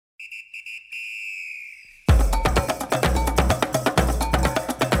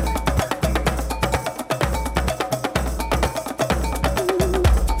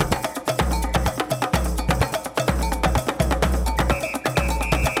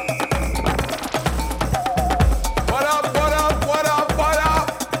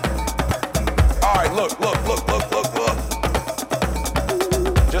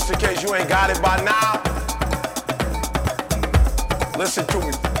Listen to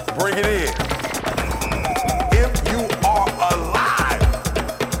me. Bring it in. If you are alive,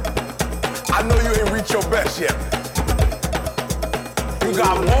 I know you ain't reached your best yet. You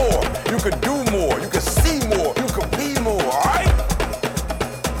got more. You could do more. You could see more. You could be more, all right?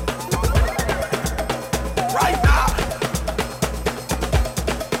 Right now,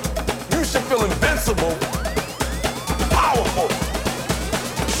 you should feel invincible, powerful,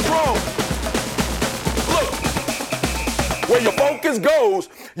 strong. Look, where your focus goes,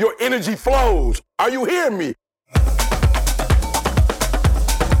 your energy flows. Are you hearing me?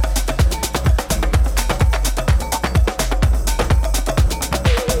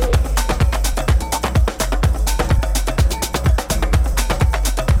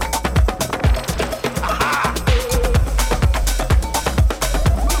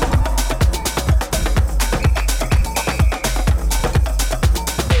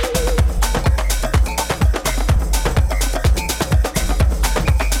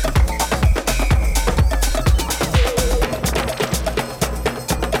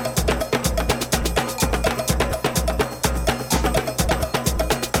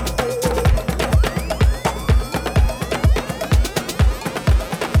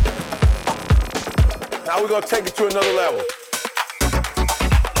 Now we're gonna take it to another level.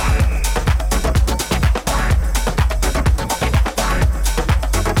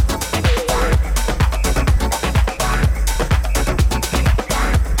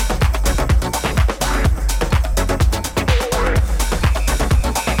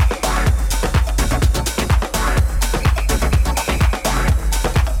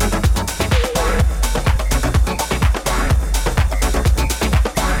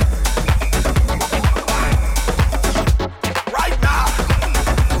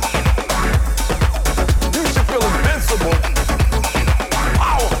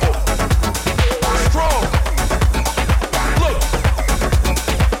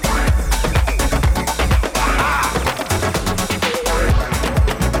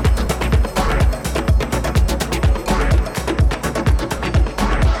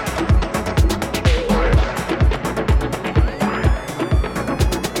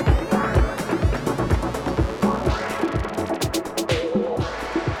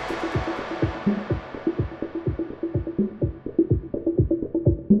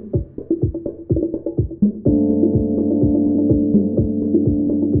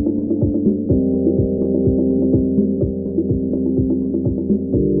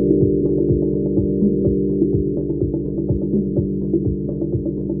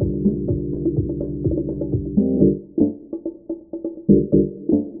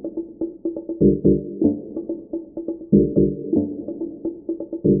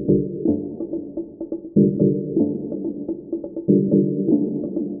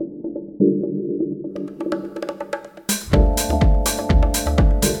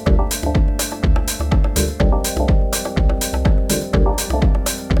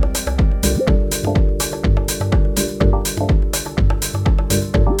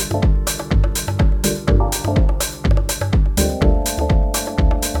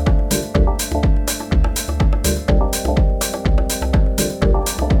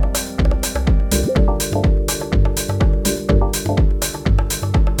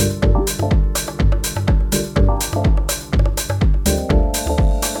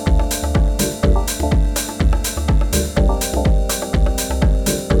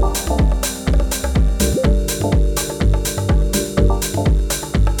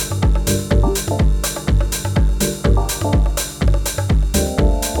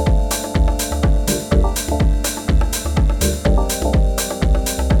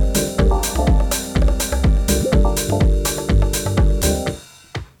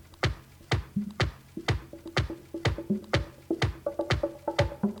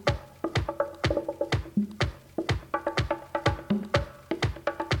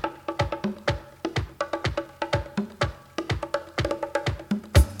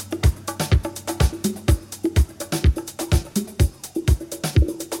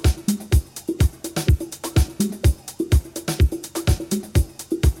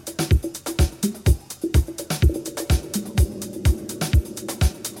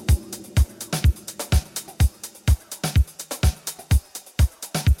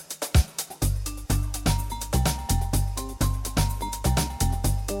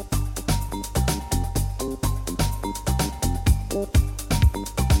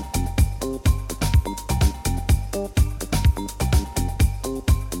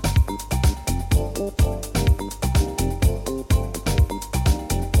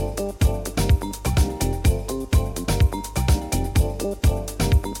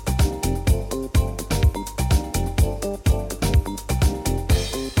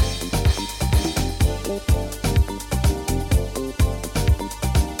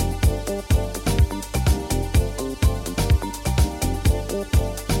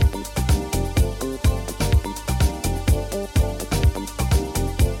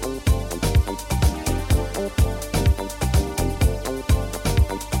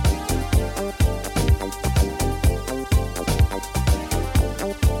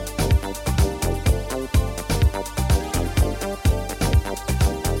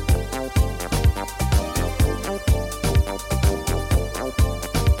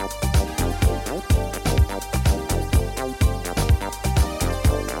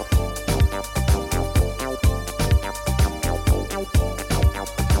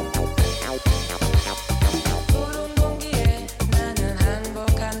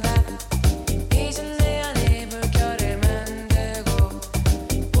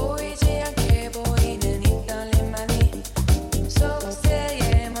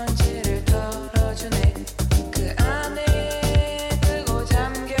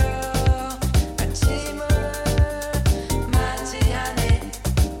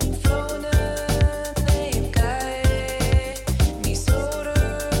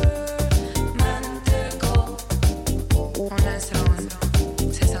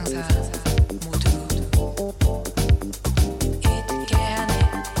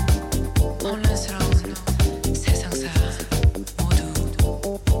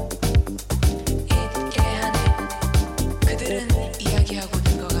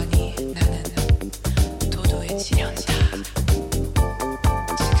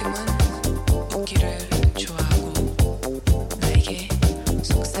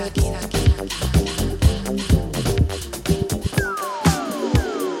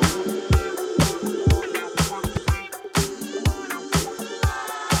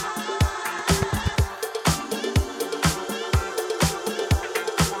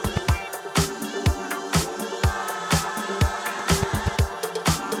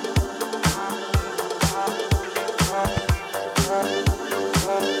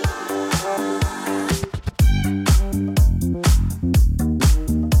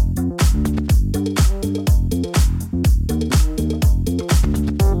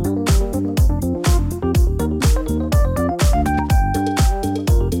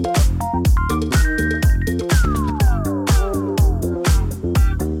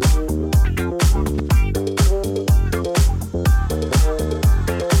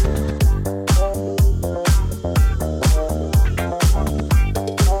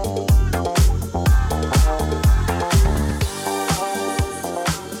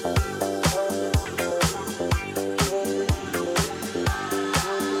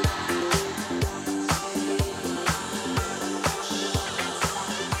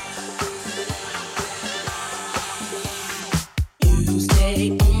 If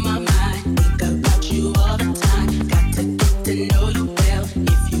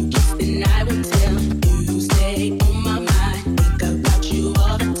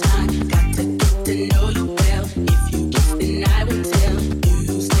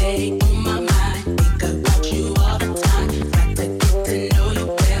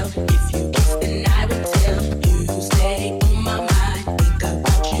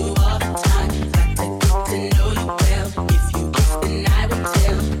you kiss, then I will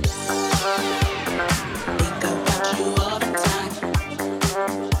tell.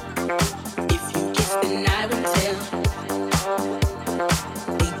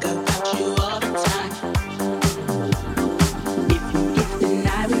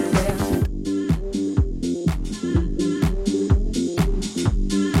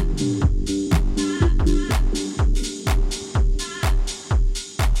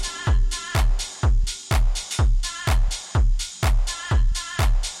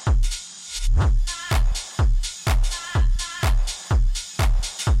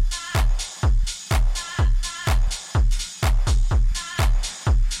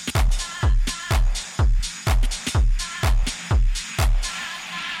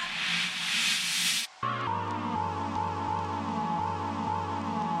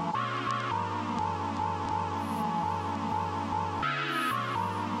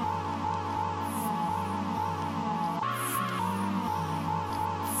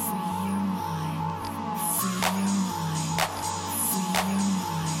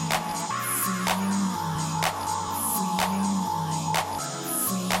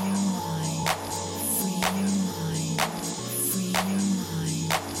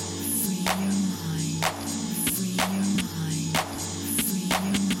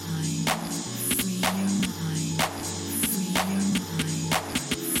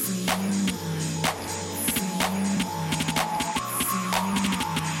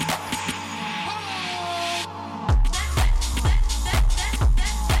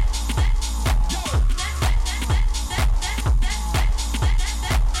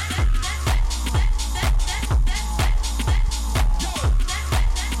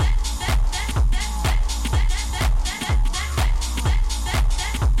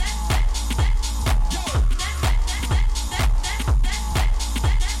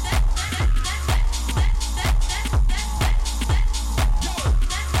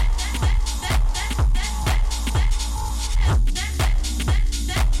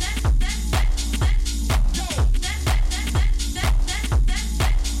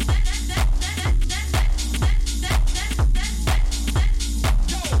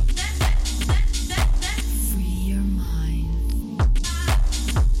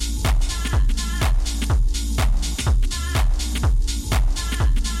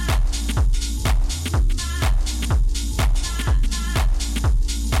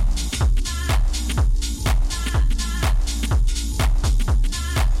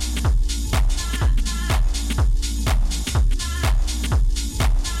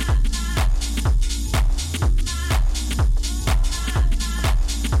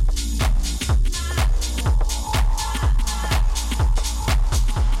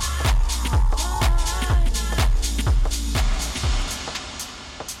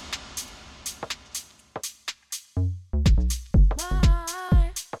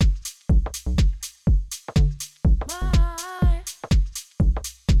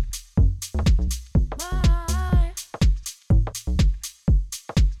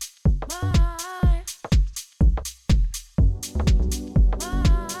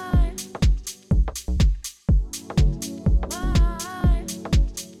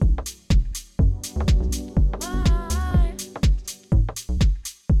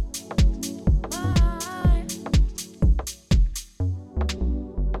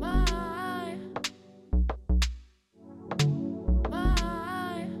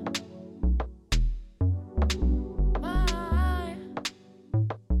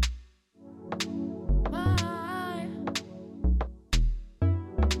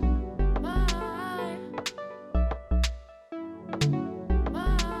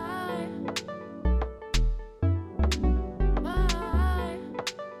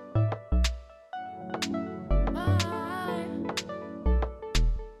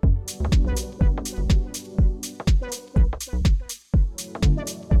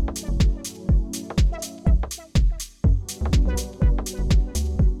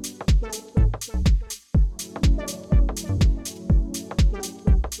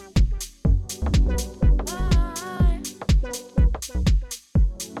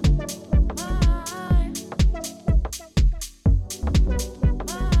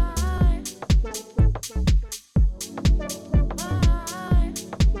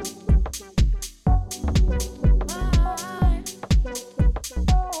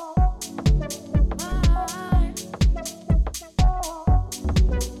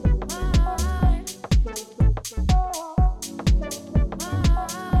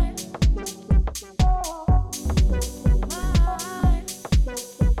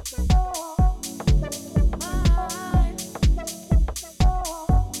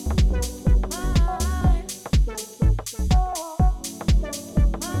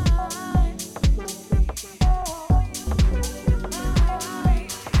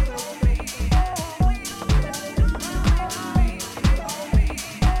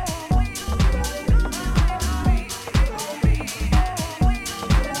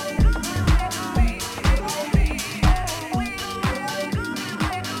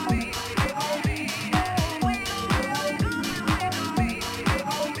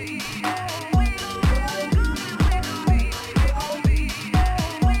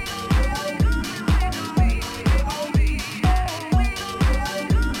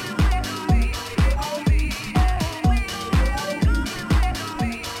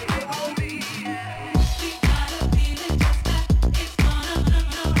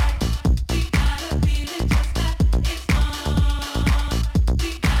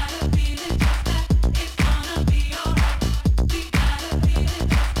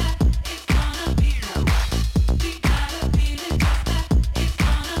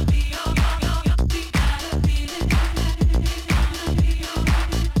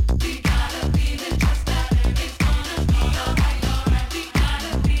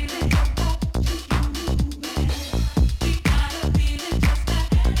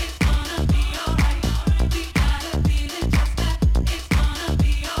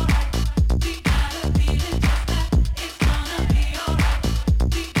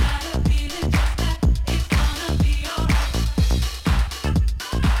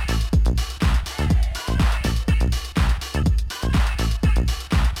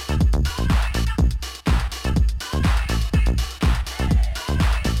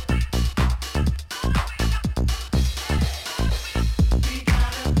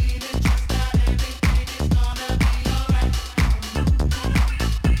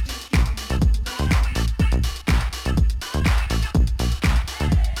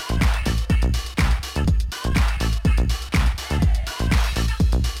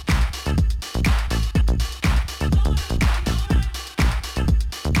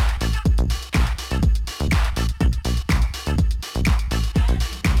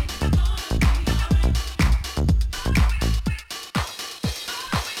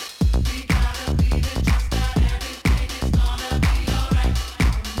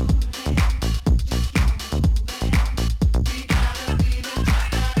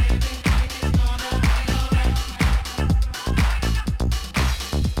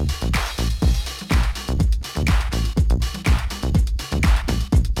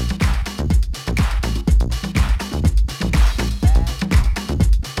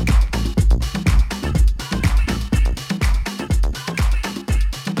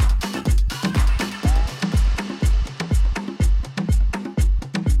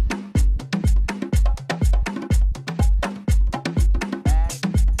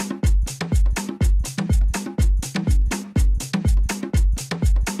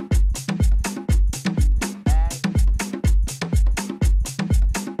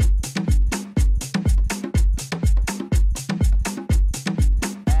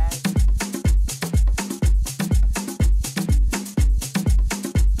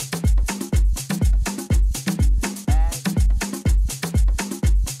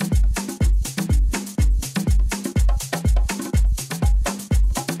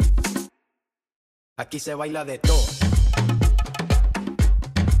 aquí se baila de todo.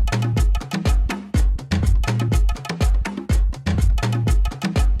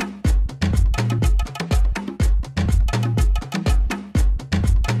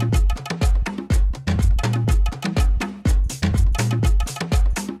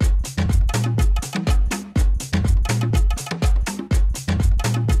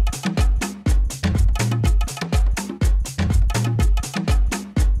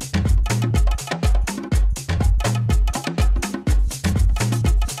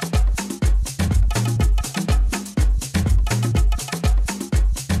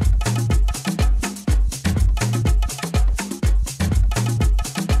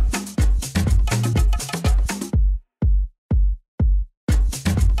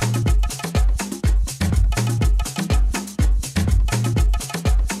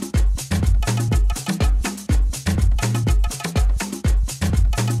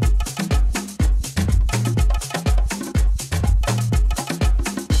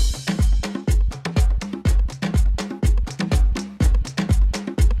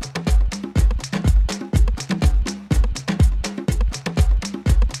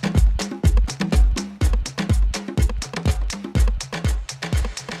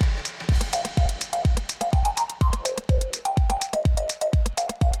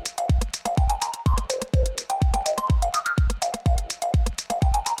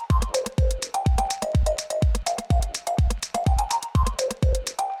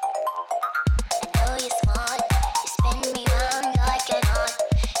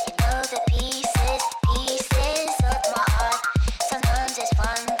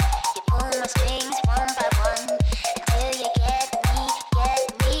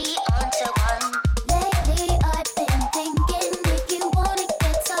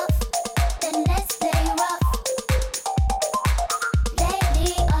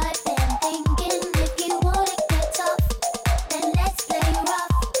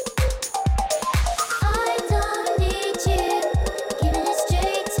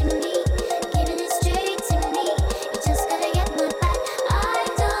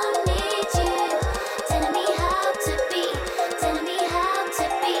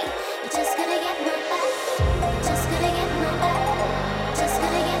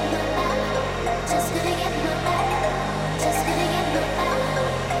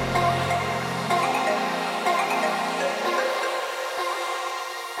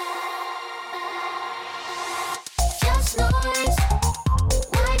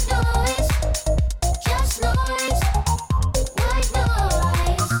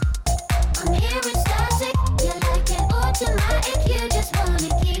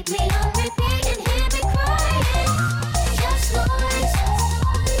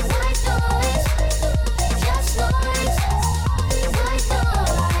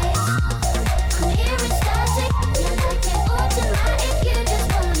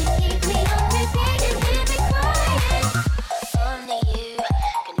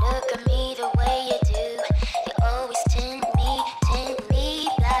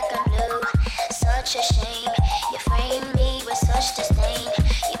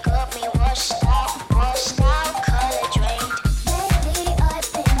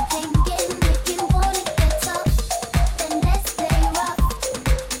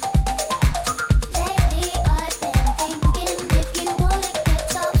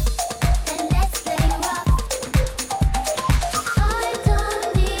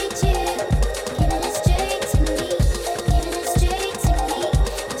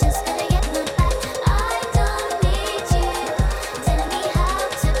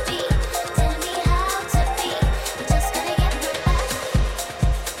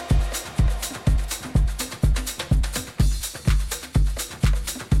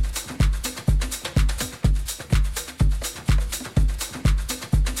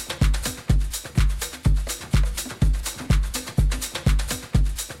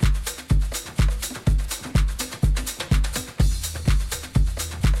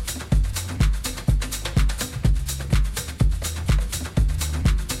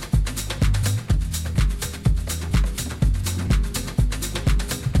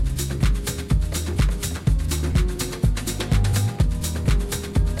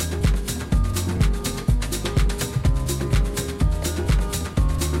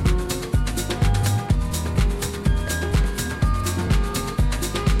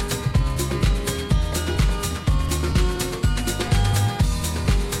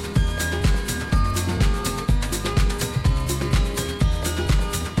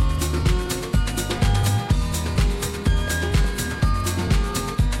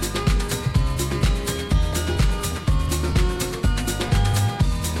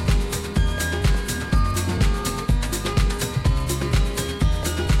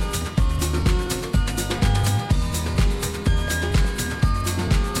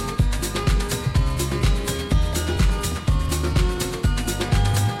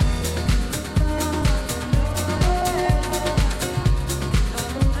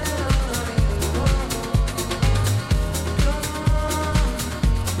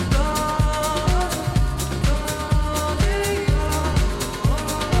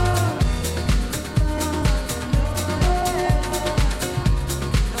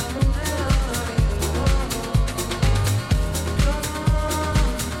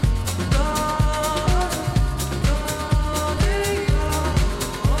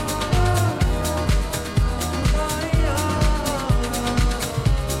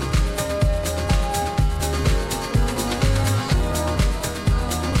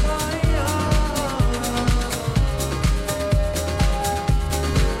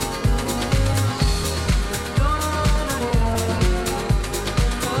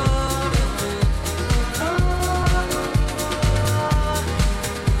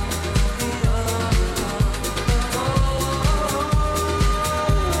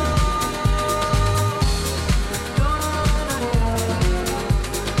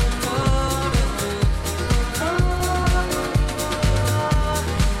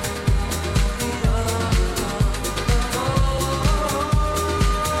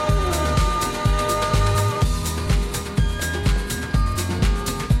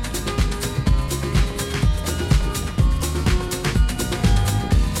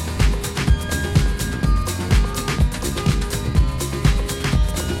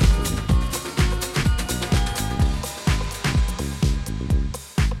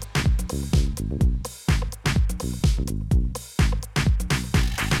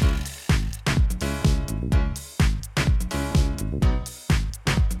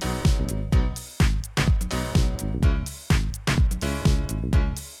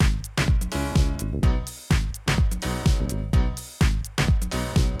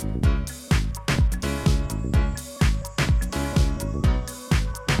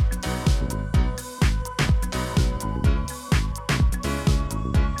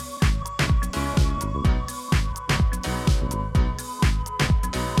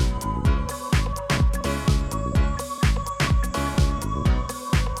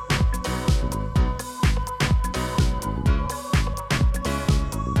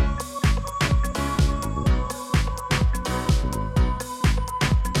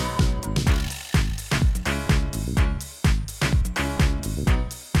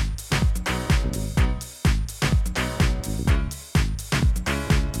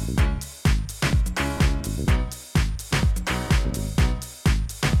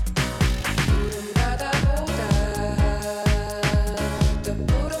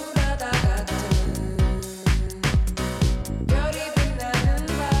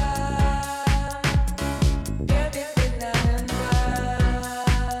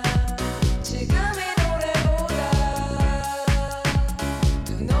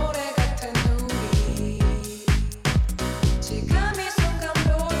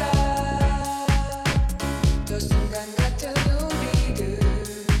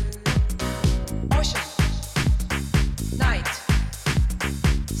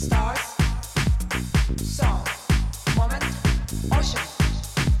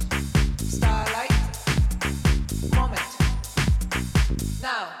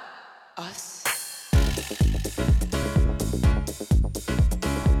 us.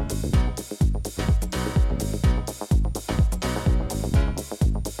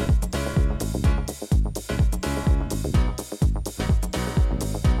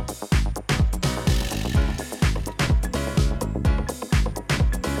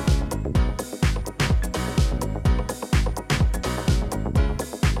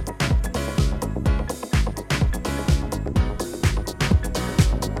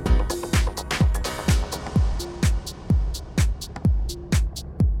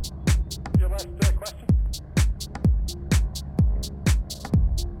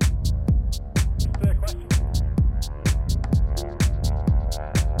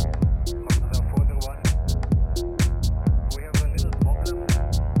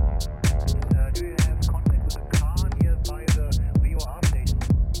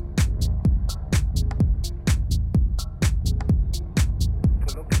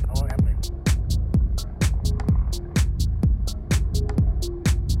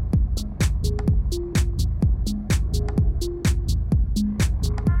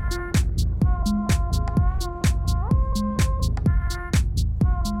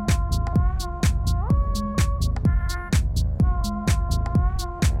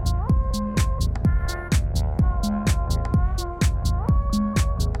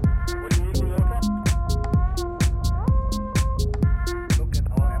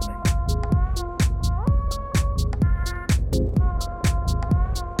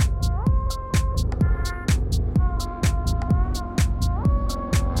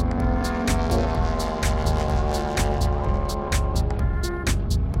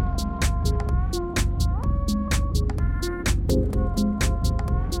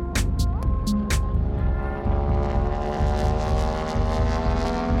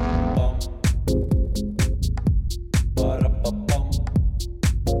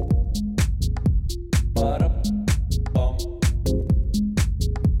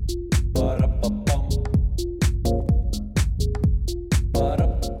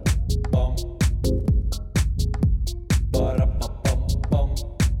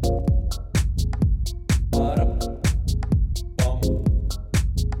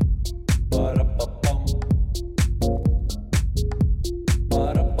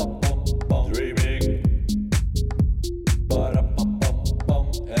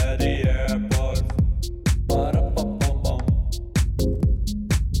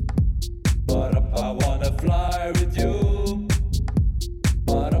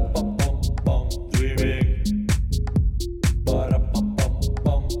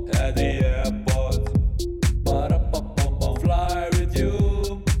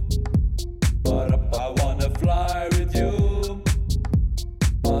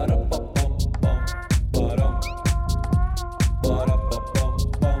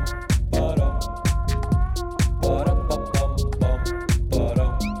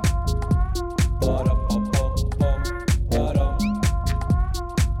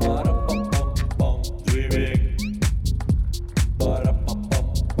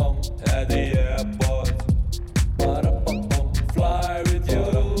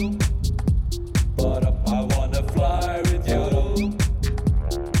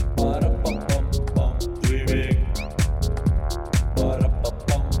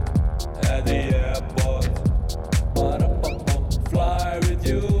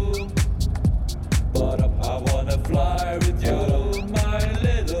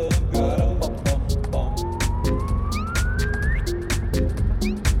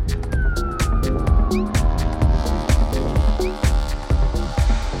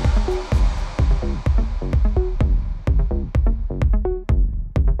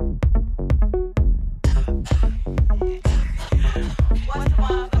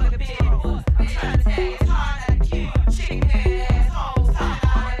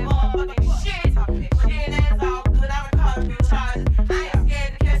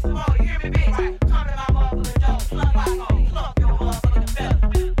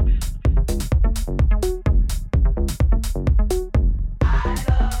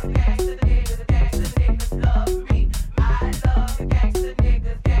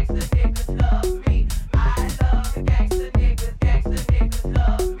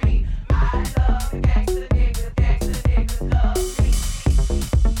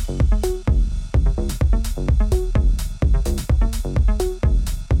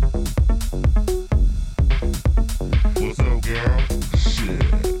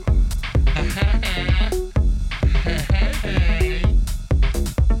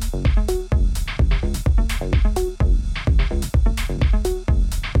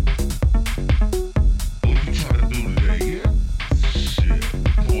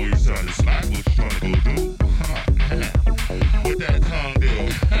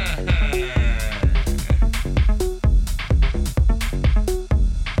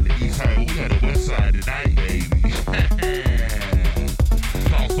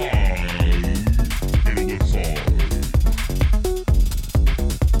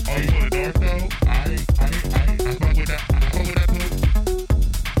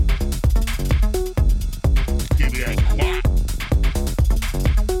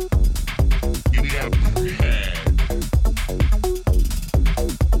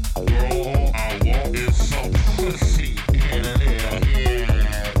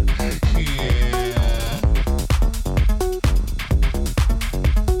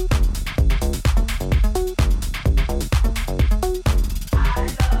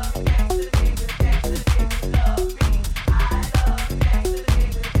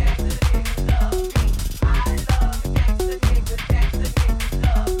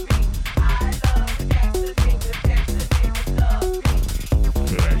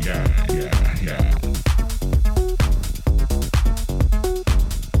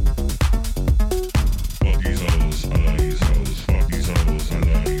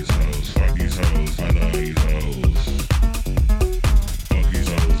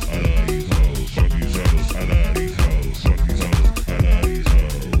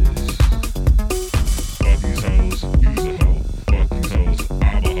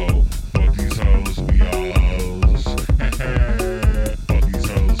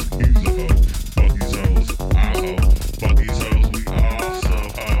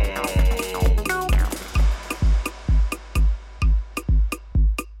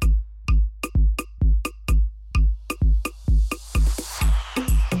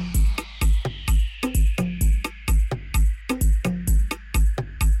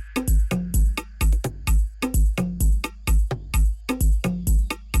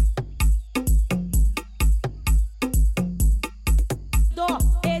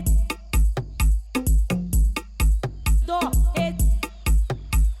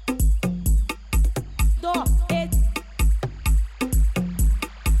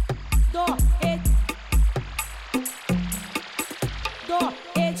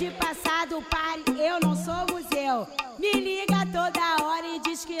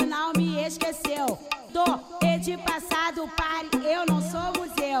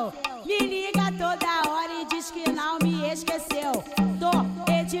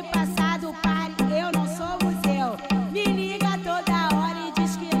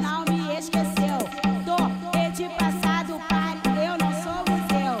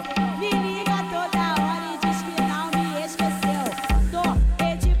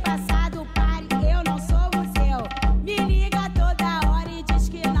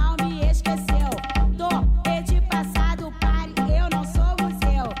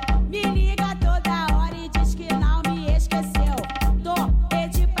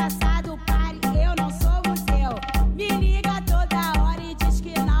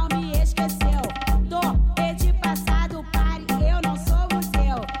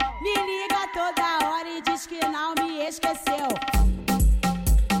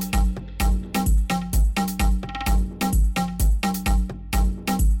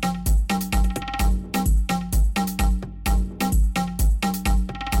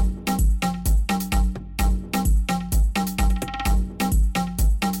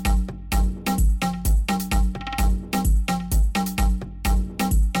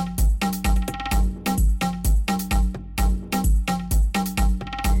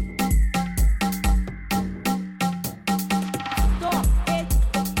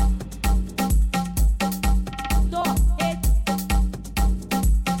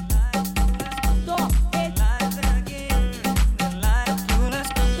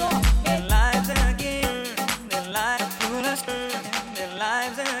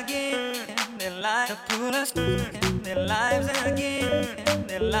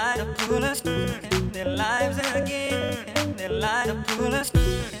 They lie to pull us their lives again. They lie to pull us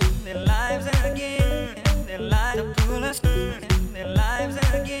their lives again. They lie to pull us their lives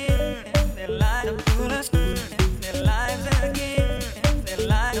again. They lie to pull us their lives again. They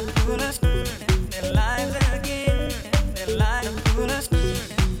lie to pull us their lives again. They lie to pull us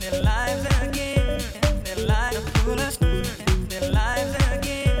their lives again. They lie to pull us their lives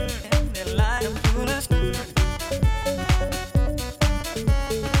again. They lie to pull us.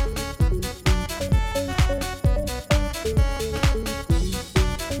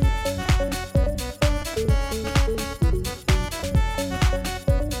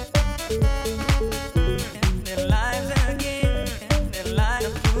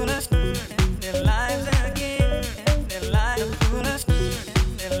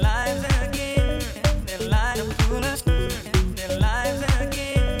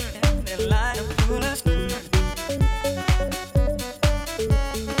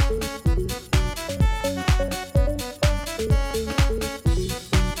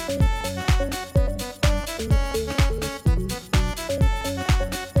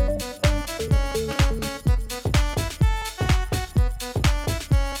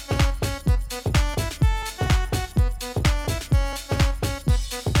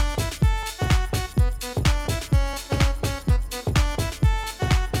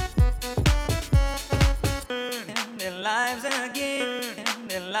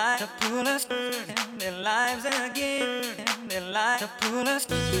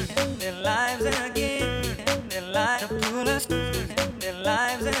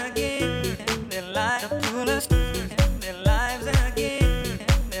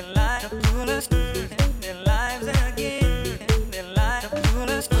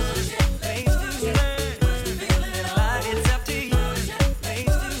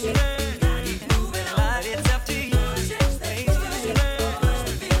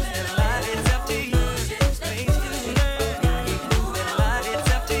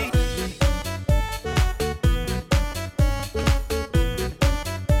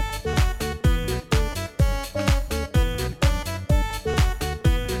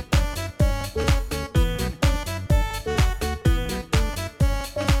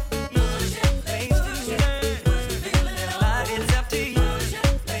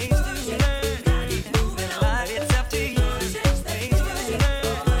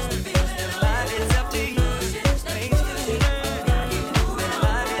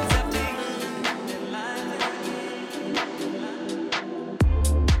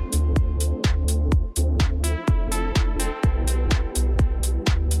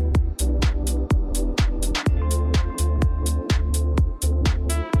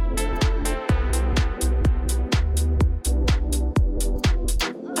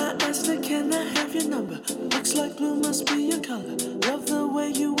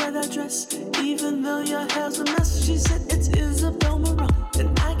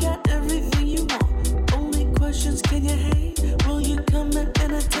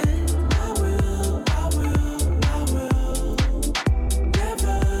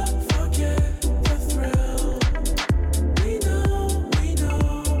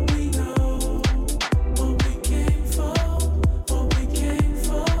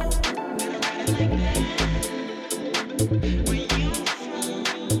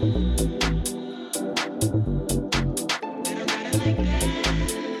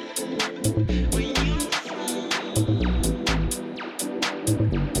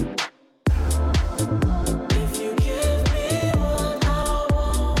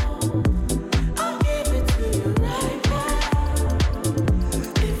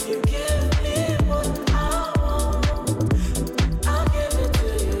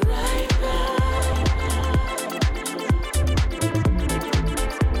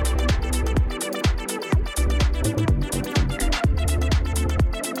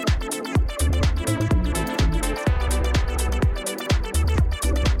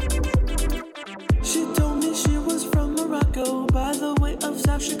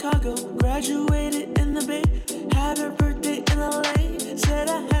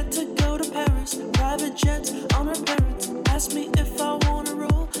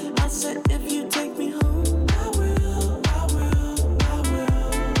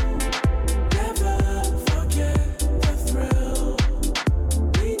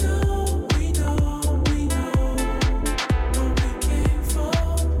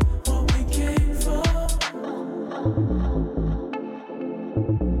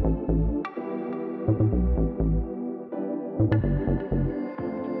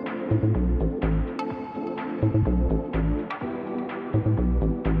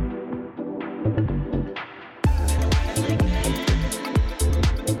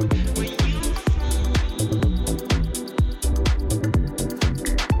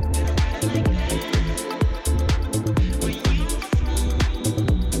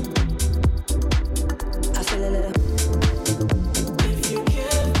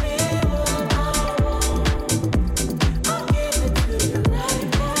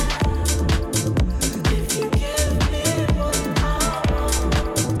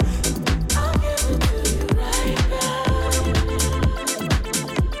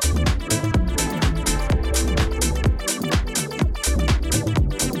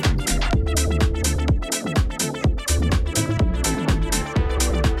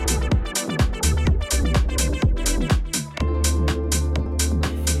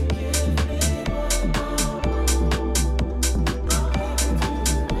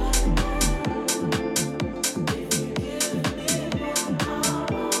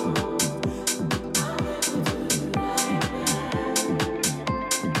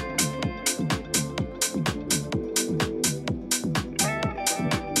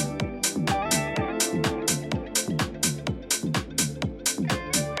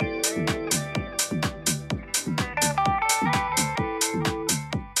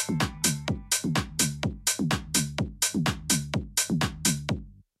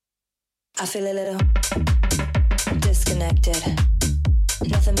 I feel a little disconnected.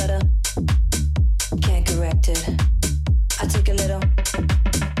 Nothing better, can't correct it. I take a little,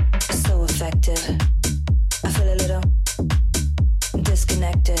 so effective. I feel a little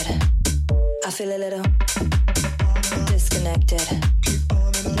disconnected. I feel a little disconnected.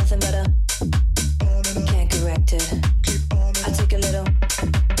 Nothing better, can't correct it. I take a little,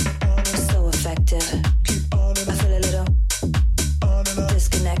 so effective. I feel a little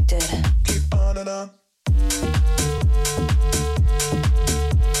disconnected. Keep on and on.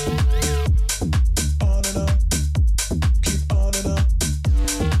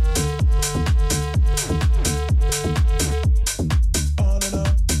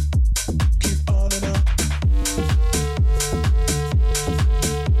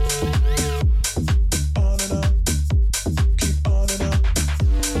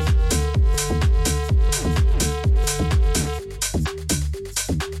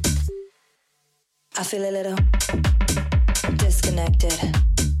 I feel a little disconnected.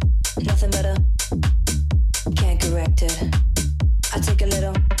 Nothing better, can't correct it. I take a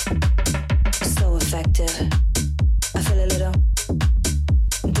little, so effective. I feel a little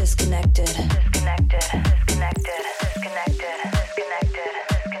disconnected. Disconnected, disconnected, disconnected, disconnected, disconnected,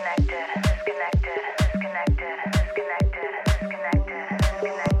 disconnected, disconnected, disconnected, disconnected, disconnected, disconnected.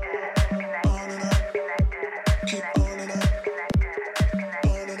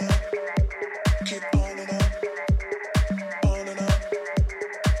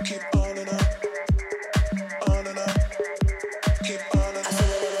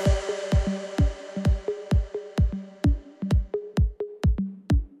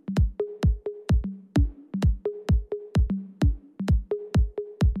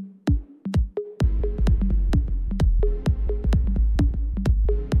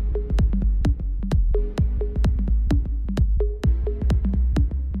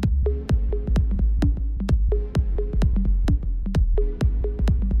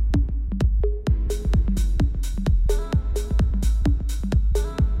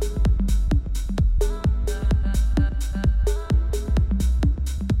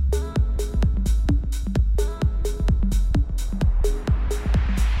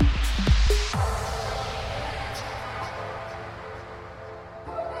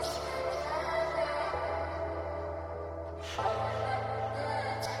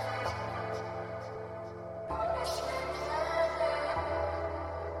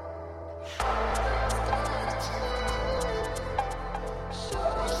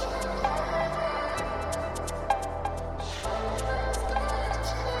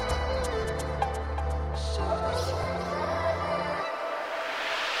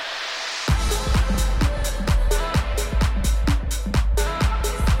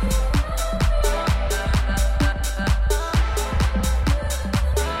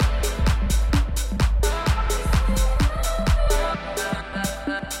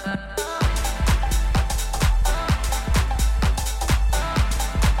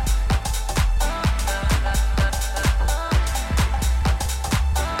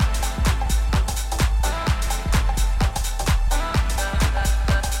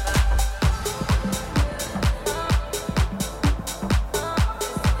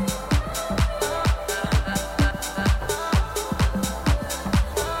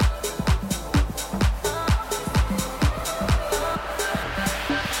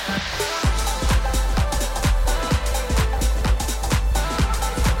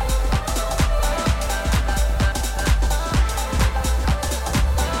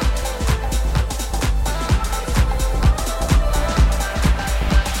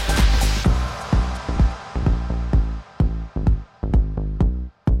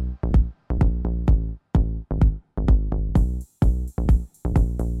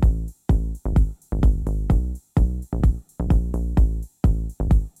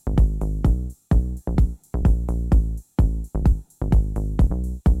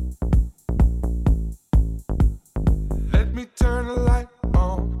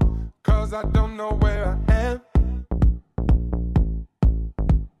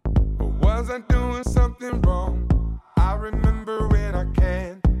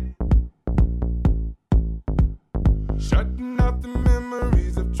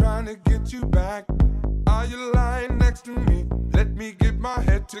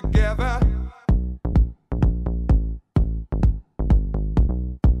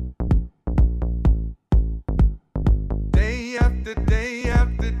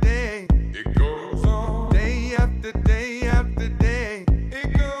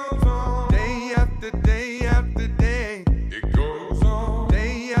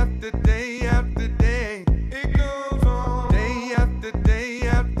 Day after day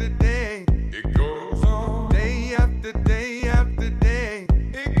after day.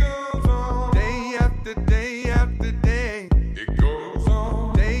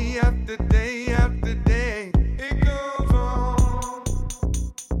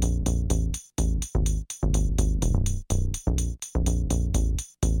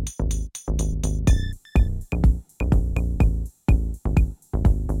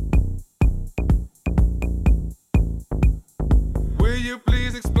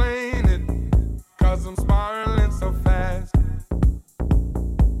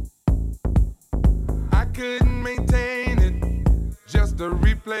 just a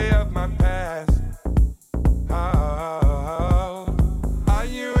replay of my past. Oh, are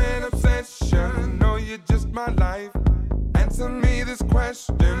you an obsession? No, you're just my life. Answer me this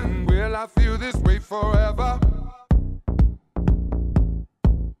question, will I feel this way forever?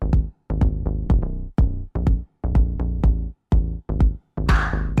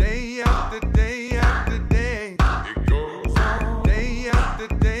 Day after day after day, it goes on. Day after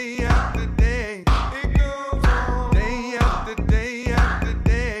day after day, it goes on. Day after day after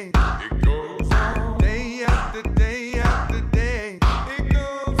day, it goes on. Day after day after day, it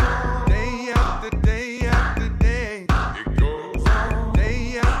goes on. Day after day after day, it goes on.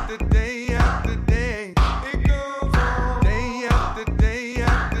 Day after day after day, it goes on.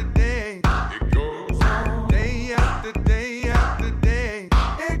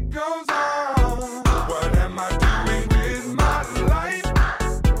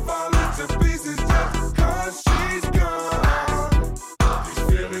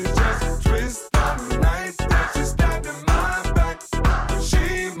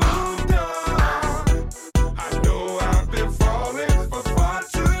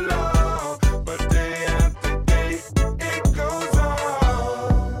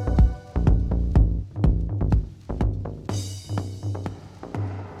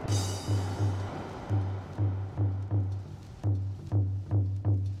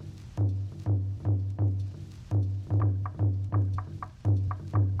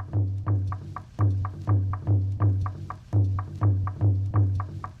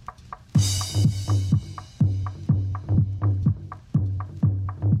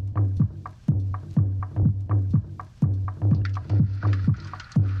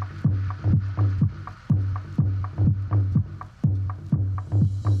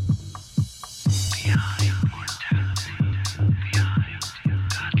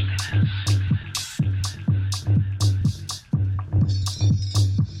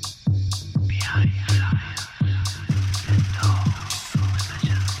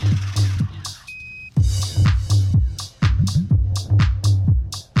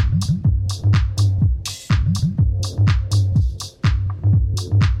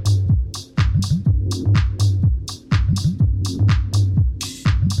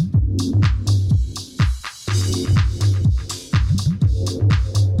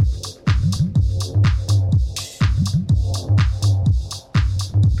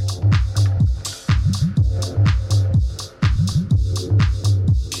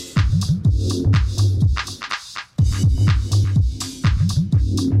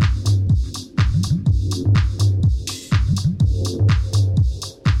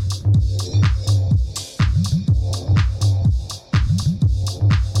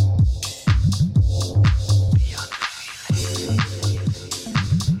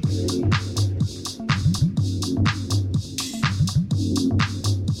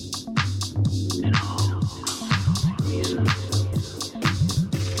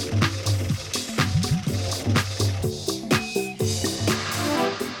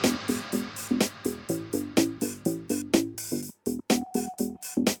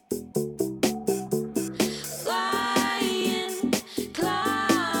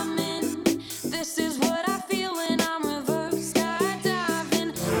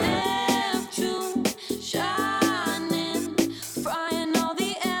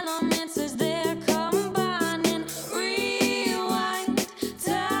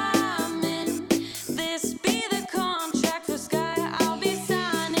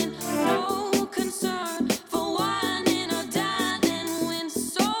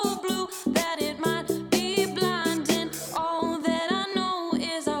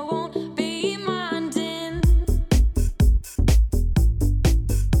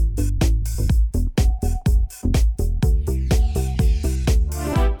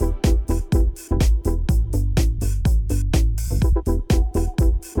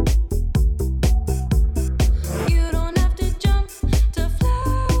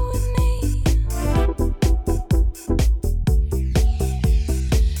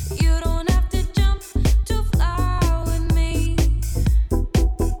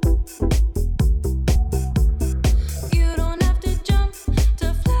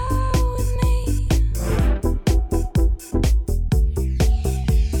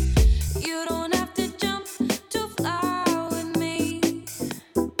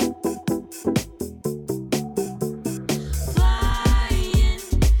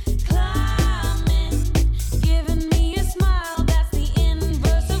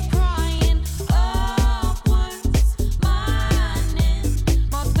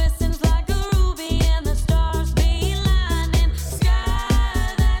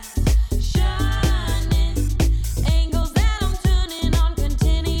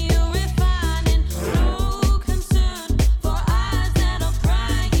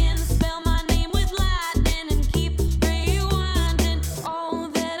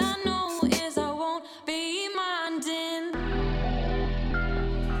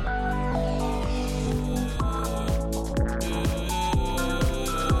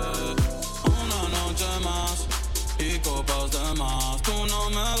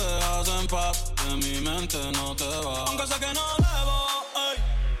 mente no te va. Aunque sé que no debo, ey,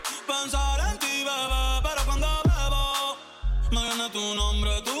 pensar en ti, bebé, pero cuando bebo me viene tu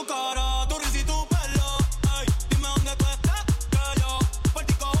nombre, tu cara, tu risa y tu pelo. Ey, dime dónde tú estás, que yo por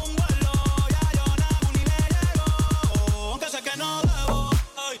ti cojo un vuelo. Ya yo nada ni le llego. Aunque sé que no debo,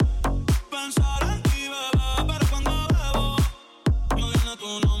 ey, pensar en ti, bebé, pero cuando bebo me viene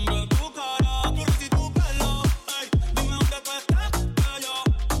tu nombre, tu cara, tu risa y tu pelo. Ey, dime dónde tú estás, que yo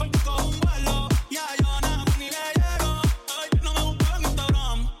por ti cojo un vuelo. Ya yo nada ni le llego. Ey, no me busques en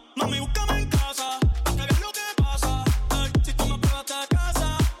Instagram, mami, búscame en casa, pa' que veas lo que pasa. Ey, si tú me pruebas te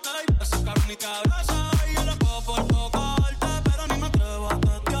casa, ey, esa carne te abraza. Y yo le puedo por tocarte, pero ni me atrevo a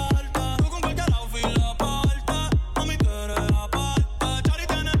testearte. Tú con cualquier outfit la parte, mami, tú eres aparte. Chari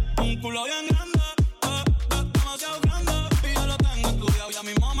tiene un culo bien grande, demasiado grande. Y yo lo tengo estudiado, ya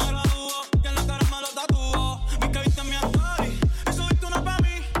mismo me gradúo. Y en la cara me lo tatúo. Vi que viste mi story y subiste una pa'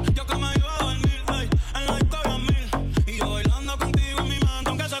 mí. Yo que me iba a dormir, ey, en la disco había 1000. Y yo bailando contigo en mi mente,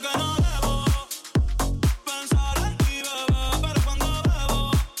 aunque sé que no debo pensar en ti, bebé, pero cuando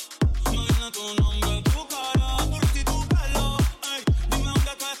bebo me viene tu nombre, tu cara, tu risa y tu pelo. Ey, dime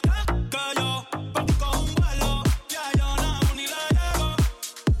dónde tú estás, que yo por ti cojo un vuelo. Ya yo nada ni le llego.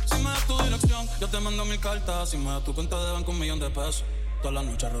 Si me das tu dirección, yo te mando 1000 cartas. Si me das tu cuenta de banco, 1.000.000 de pesos. Toda la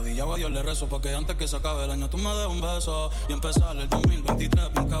noche arrodillado a Dios le rezo, porque antes que se acabe el año tú me des un beso y empezar el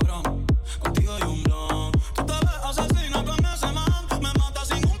 2023 bien cabrón. Contigo hay un blon. Tú te ves asesina con ese man, me matas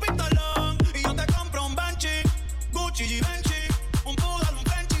sin un pistolón. Y yo te compro un Benchi, Gucci, Givenchy, un poodle, un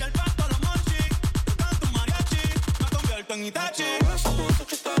Frenchy, el pasto, los monchi. Te canto un mariachi, me convierto en Itachi.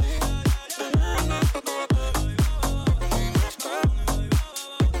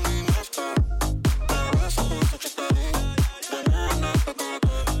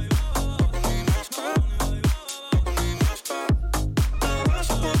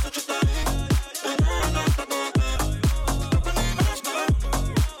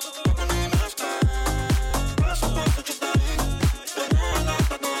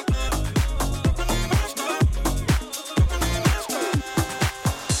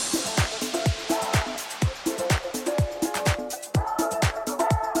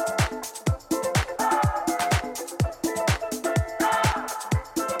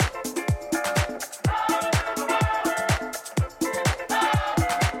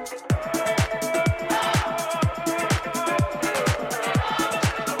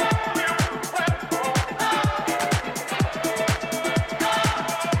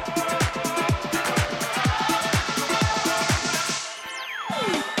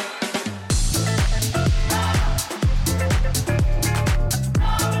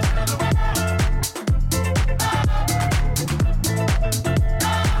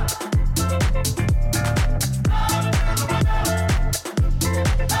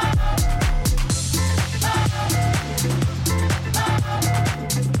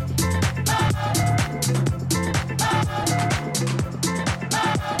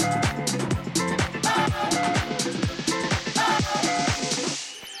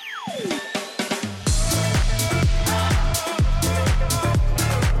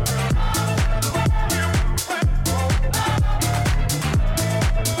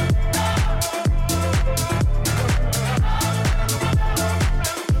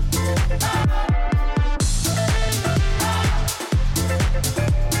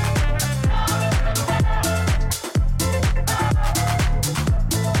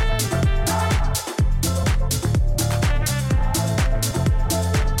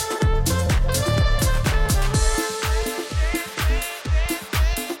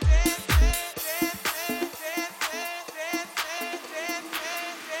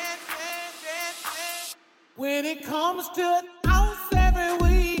 When it comes to an ounce every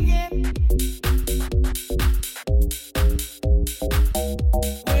weekend,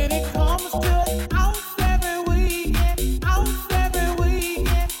 when it comes to an ounce every weekend, ounce every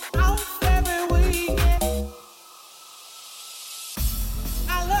weekend, ounce every weekend,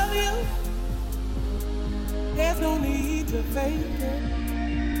 I love you. There's no need to fake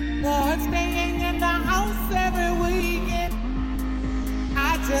it. But staying in the house every weekend,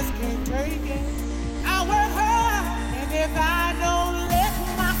 I just can't take it. I work hard, and if I don't let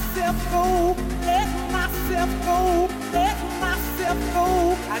myself go, let myself go, let myself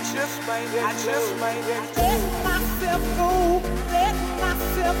go, I just might get let myself go, let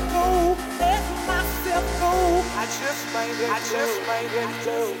myself go, let myself go, I just might get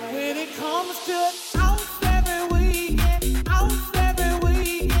low. When it comes to ounce every weekend, ounce every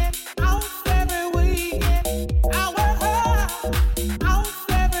weekend, ounce every weekend, I work hard, ounce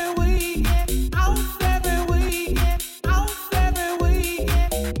every weekend, ounce every weekend, ounce every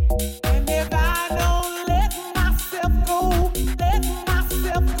weekend, and if I don't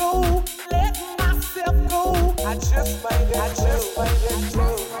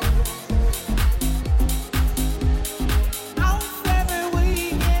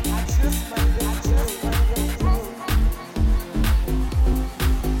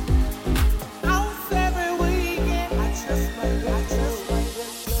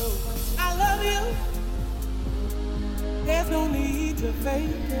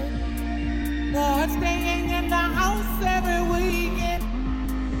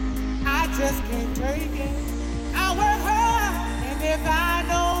just can't take it. I work hard, and if I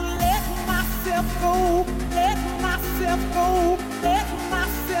don't let myself go, let myself go, let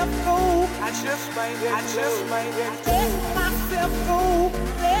myself go, I just might get let myself go,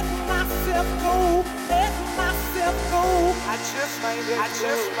 let myself go, let myself go, I just might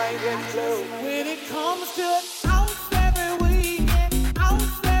get when it comes to house every weekend,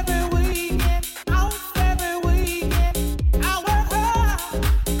 house every weekend, house every weekend, I work hard,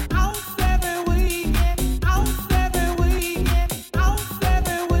 house every weekend, house every weekend, house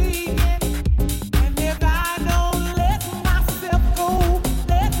every weekend, and if I don't let myself go,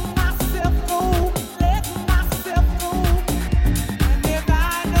 let myself go, let myself go, and if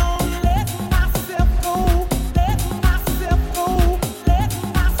I don't let myself go, let myself go, let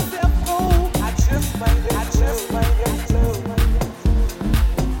myself go, I just might get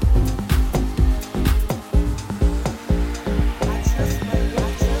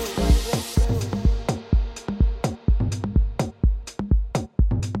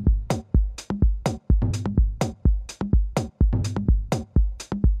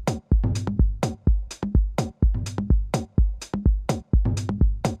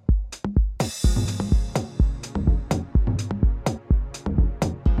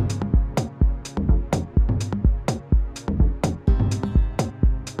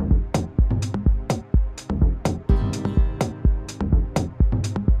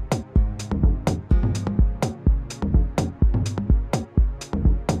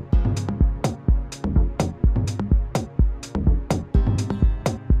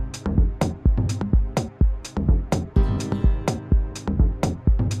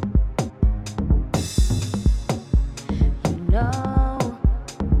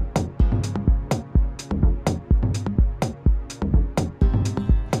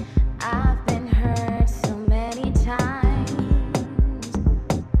I've been hurt so many times.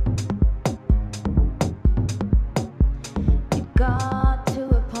 It got to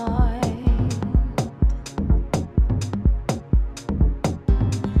a point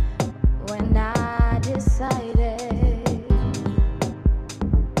when I decided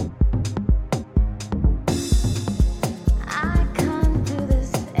I can't do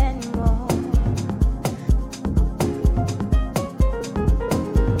this anymore.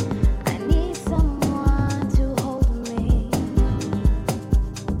 I need someone to hold me.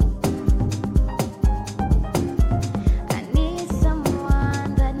 I need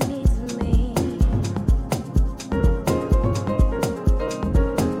someone that needs me.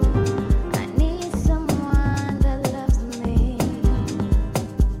 I need someone that loves me.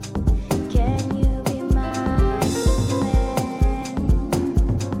 Can you be my Superman?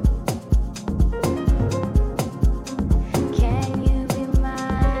 Can you be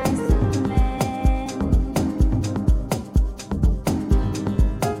my Superman?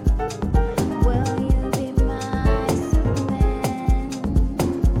 Will you be my Superman?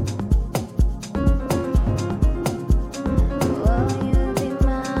 Will you be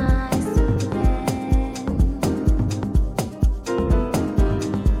my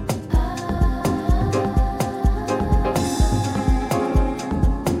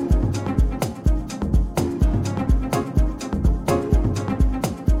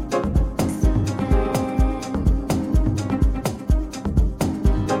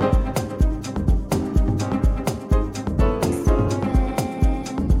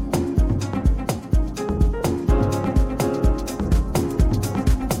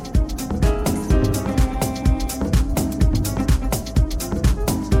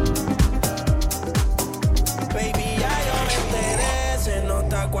Baby, ya yo me enteré, se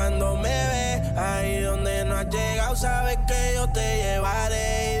nota cuando me ves. Ahí donde no has llegado, sabes que yo te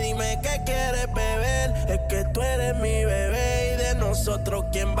llevaré. Y dime qué quieres beber, es que tú eres mi bebé. Y de nosotros,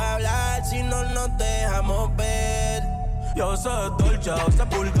 ¿quién va a hablar si no nos dejamos ver? Y a veces es dolce, a veces es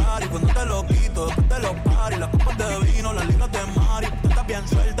vulgar. Y cuando te lo quito, después te lo pari. Las copas de vino, las ligas de mari. Tú estás bien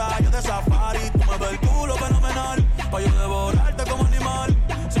suelta, yo de safari. Tú me ves el culo fenomenal, pa' yo devorarte como animal.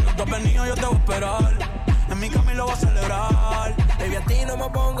 Si no te has venido, yo te voy a esperar. En mi cama y lo voy a celebrar. Baby, a ti no me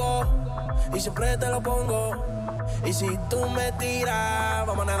pongo, y siempre te lo pongo. Y si tú me tiras,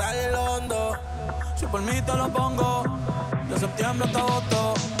 vamos a nadar el hondo. Si por mí te lo pongo, de septiembre hasta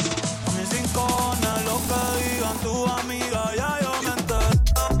agosto. A mis rincones, lo que digan tus amigas, ya yo me enteré.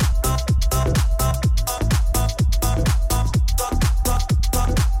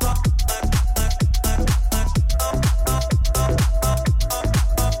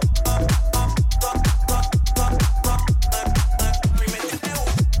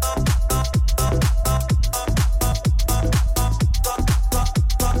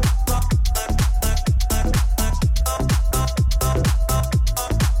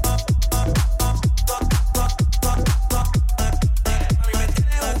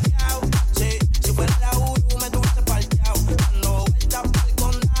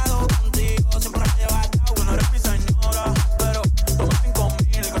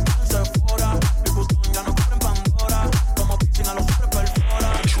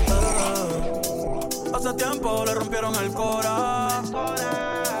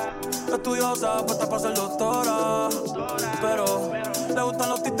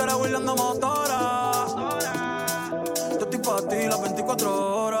 los títeres huirleando motora. Yo estoy pa' ti las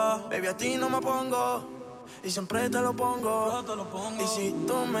 24 horas. Baby, a ti no me pongo y siempre te lo pongo. Y si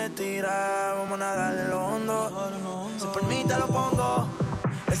tú me tiras, vamos a nadar en lo hondo. Si por mí te lo pongo,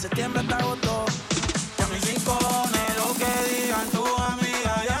 de septiembre hasta agosto. Que a mis rincones lo que digan tus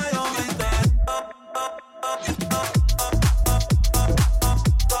amigas, ya yo me entero.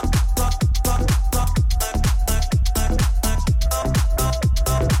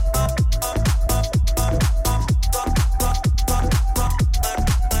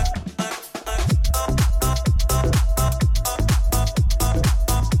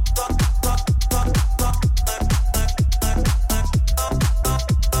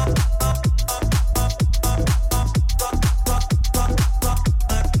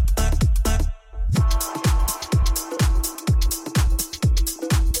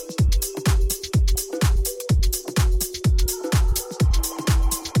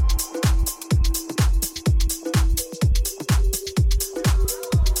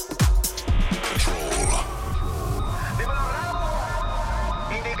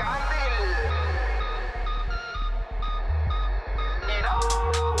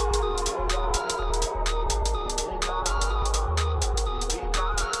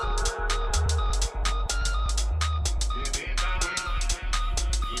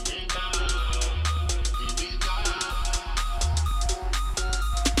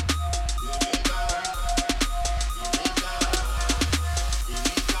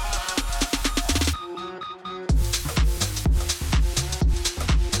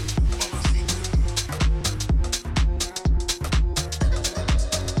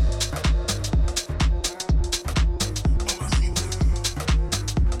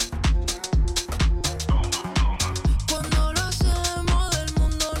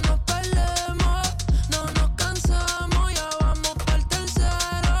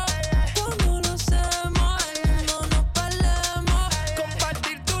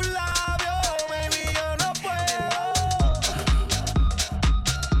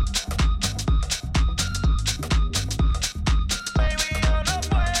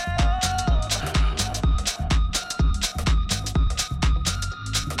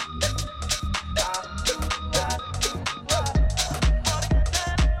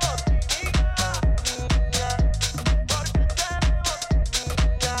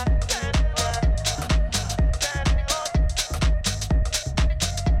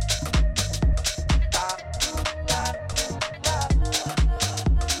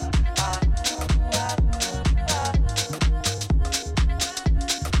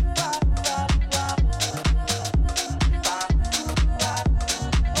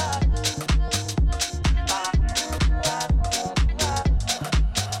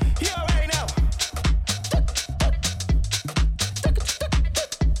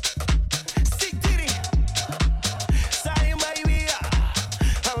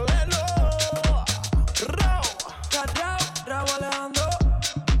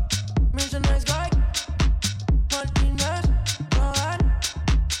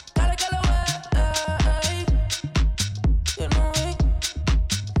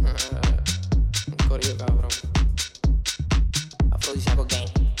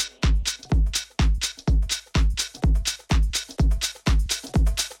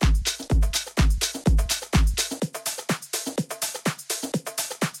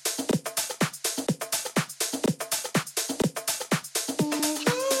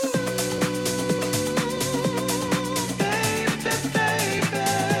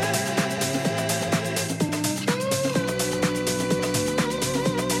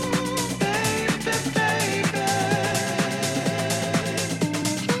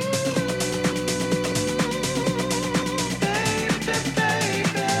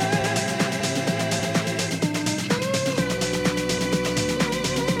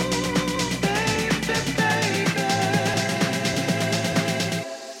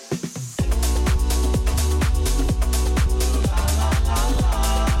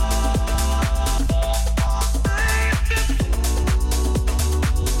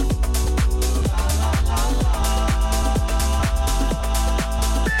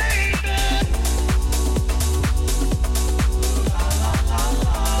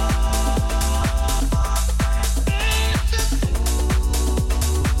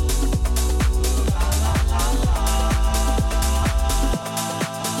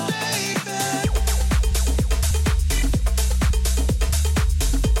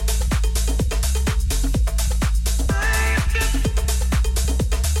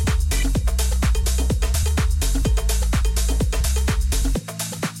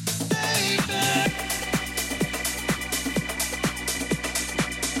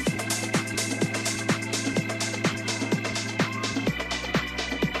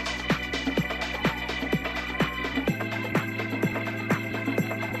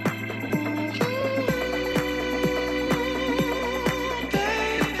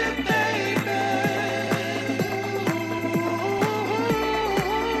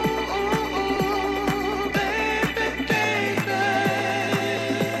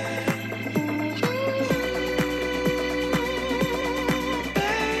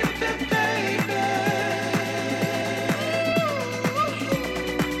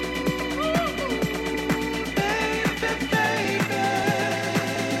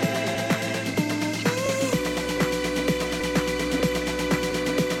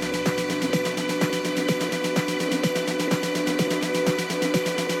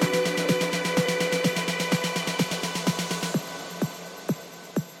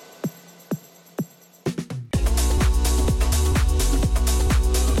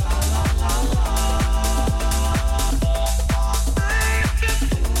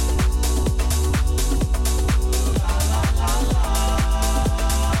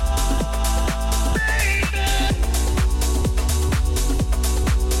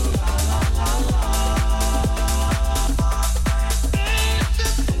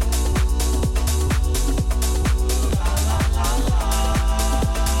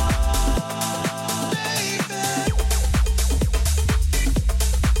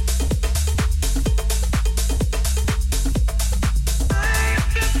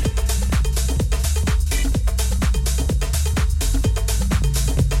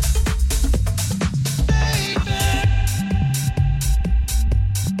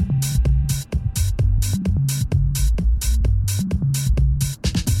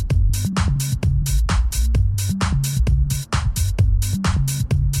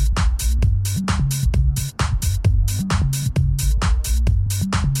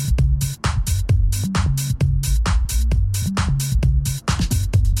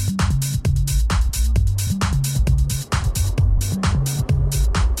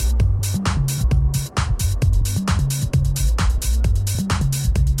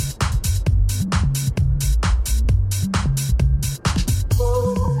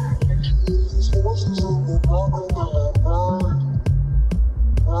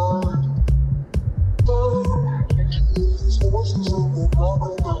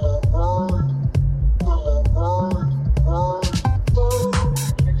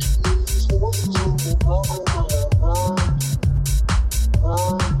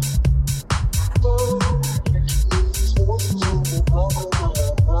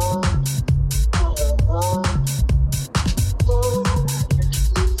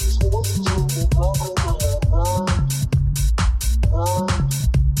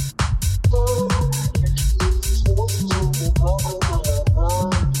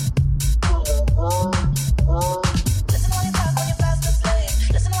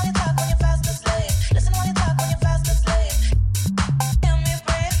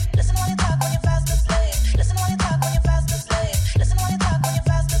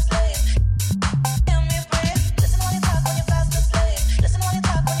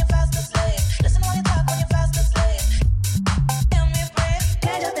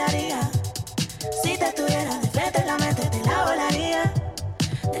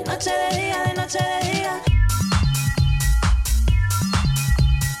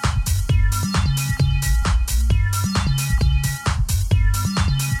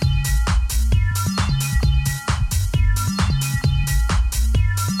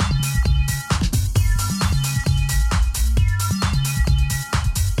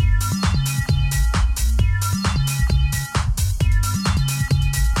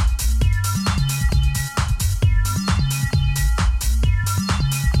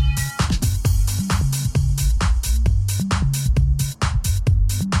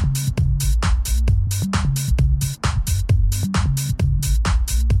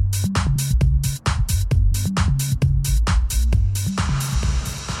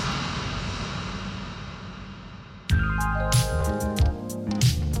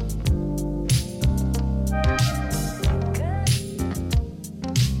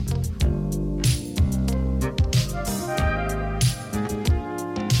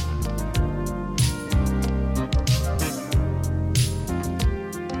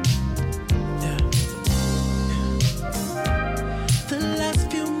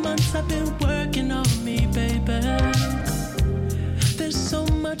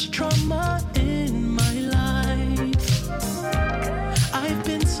 Trauma